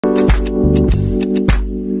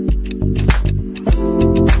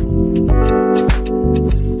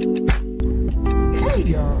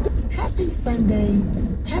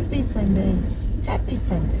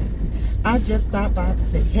I just stopped by to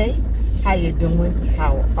say, hey, how you doing?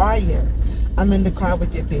 How are you? I'm in the car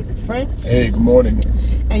with your favorite friend. Hey, good morning.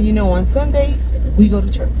 And you know, on Sundays, we go to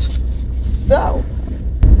church. So,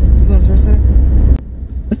 you going to church today?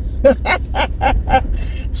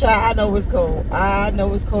 Child, I know it's cold. I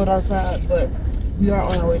know it's cold outside, but we are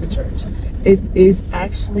on our way to church. It is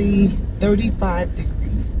actually 35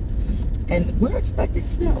 degrees, and we're expecting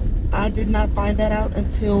snow. I did not find that out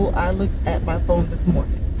until I looked at my phone this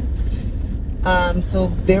morning. So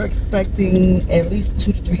they're expecting at least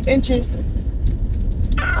 2 to 3 inches.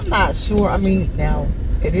 I'm not sure. I mean, now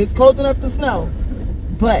it is cold enough to snow,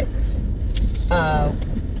 but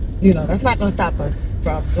you know, that's not going to stop us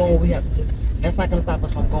from doing what we have to do. That's not going to stop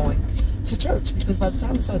us from going to church, because by the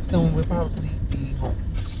time it starts snowing, we'll probably be home.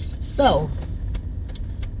 So,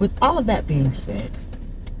 with all of that being said,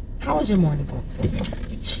 how is your morning going so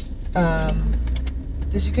far?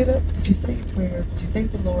 Did you get up? Did you say your prayers? Did you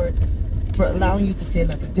thank the Lord for allowing you to see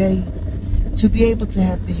another day, to be able to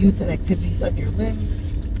have the use and activities of your limbs?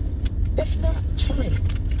 If not, try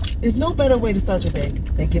it. There's no better way to start your day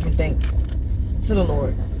than giving thanks to the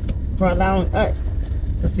Lord for allowing us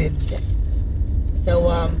to see a new day. So,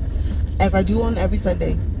 as I do on every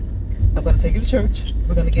Sunday, I'm going to take you to church.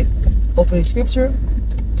 We're going to get opening scripture,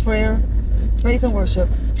 prayer, praise and worship,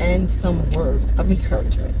 and some words of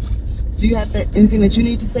encouragement. Do you have anything that you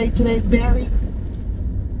need to say today, Barry?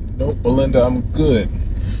 Nope, Belinda, I'm good.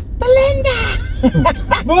 Belinda!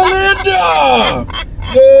 Belinda!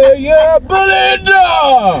 Yeah, Belinda!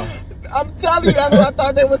 I'm telling you, that's what I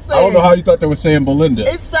thought they were saying. I don't know how you thought they were saying Belinda.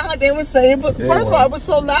 It sounded like they were saying, but first of all, it was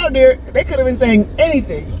so loud there, they could have been saying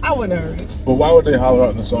anything. I wouldn't have heard it. But why would they holler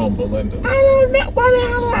out in the song Belinda? I don't know. Why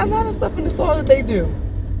they holler out a lot of stuff in the song that they do?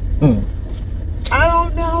 I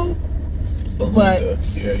don't know. Belinda. But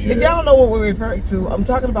yeah. if y'all don't know what we're referring to, I'm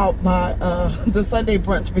talking about my the Sunday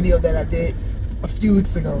brunch video that I did a few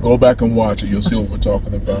weeks ago. Go back and watch it. You'll see what we're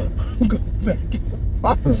talking about. Go back and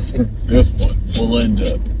watch it. This one,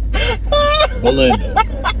 Belinda. Belinda.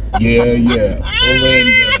 Yeah.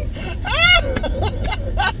 Belinda.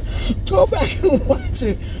 Go back and watch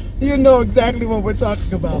it. You know exactly what we're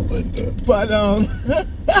talking about. Belinda. But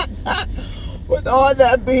with all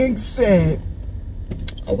that being said,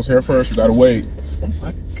 I was here first. You gotta wait. oh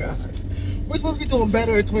my gosh, we're supposed to be doing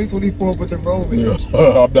better in 2024 with the road rage.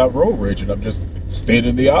 I'm not road raging. I'm just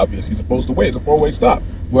stating the obvious. He's supposed to wait. It's a 4-way stop.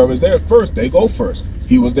 Whoever's there first, they go first.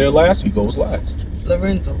 He was there last. He goes last.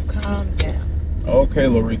 Lorenzo, calm down. Okay,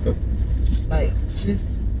 Laretha. Like,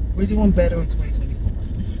 we're doing better in 2024.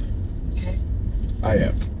 Okay? I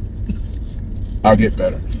am. I'll get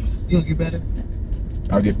better. You gonna get better?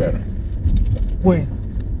 I'll get better. When?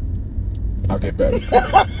 I'll get better.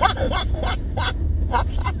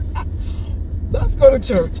 Let's go to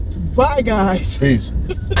church. Bye, guys. Peace.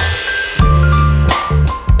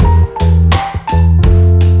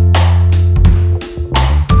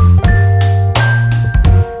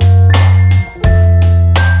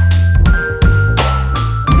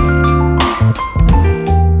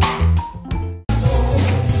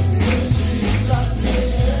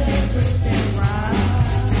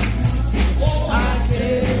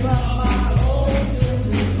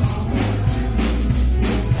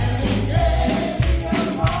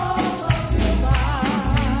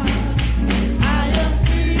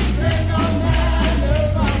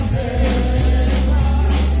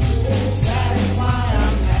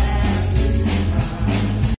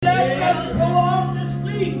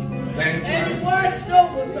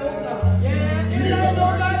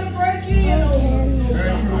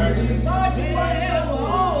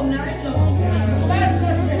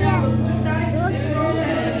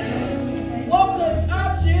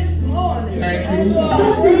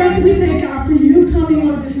 We thank God for you coming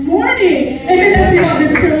on this morning. Amen. Let's give our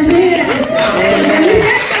visitor a hand. Amen. We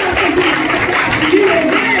thank God for you.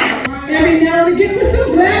 Amen. Every now and again, we're so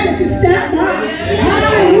glad that you stopped by.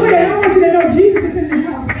 Hallelujah. And I want you to know Jesus is in the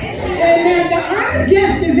house. Amen. The honored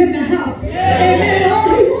guest is in the house. Amen. All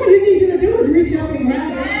you need you to do is reach up and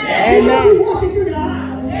grab it. He's going to be walking through the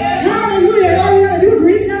aisles. Hallelujah. All you got to do is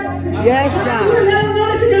reach out. Yes, hallelujah. Let him know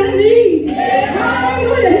that you got a need.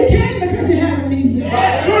 Hallelujah. He came because you have a need.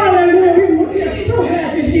 Hallelujah. We are so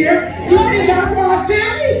glad you're here. We thank God for our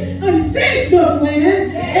family on Facebook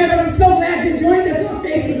land. And I'm so glad you joined us on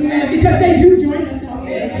Facebook land, because they do join us out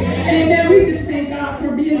there. Amen. We just thank God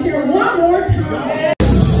for being here one more time.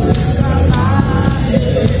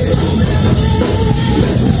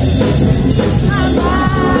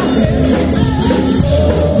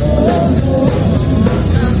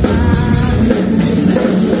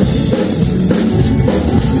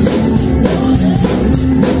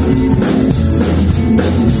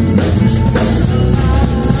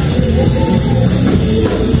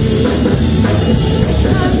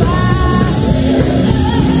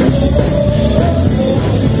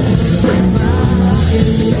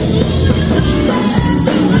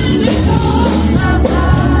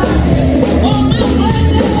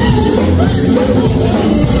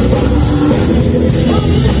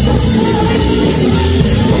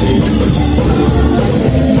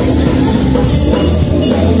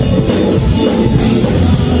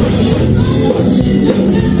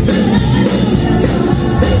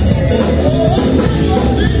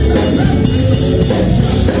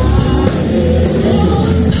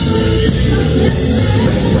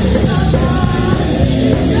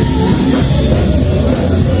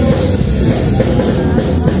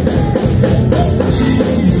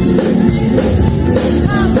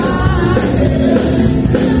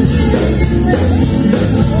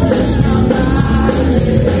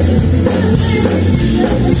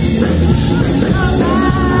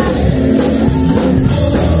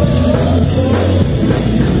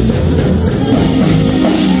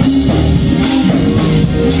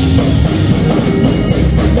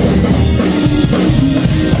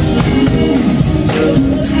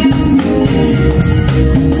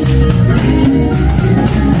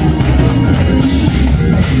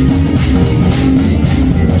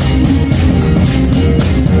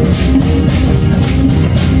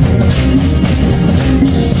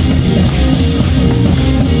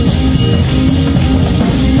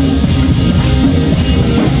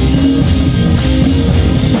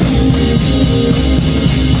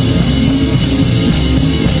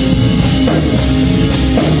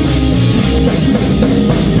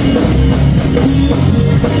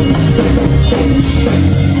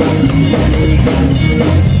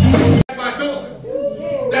 That's my daughter.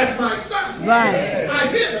 That's my son. Right. I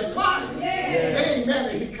hear the cry. Amen.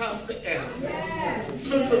 And he comes to answer.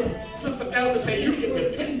 Sister Elder say you can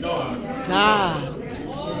depend on God.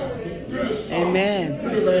 Amen.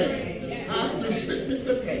 Through sickness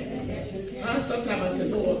and pain. Sometimes I say,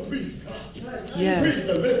 Lord, please touch. Yes. Please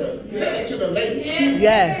deliver. Send it to the lady.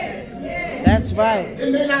 Yes. That's right.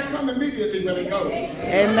 It may not come immediately when it goes.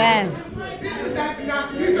 Amen.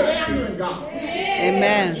 He's an answering God.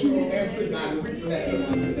 Amen. True answering God. And we bless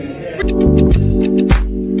him.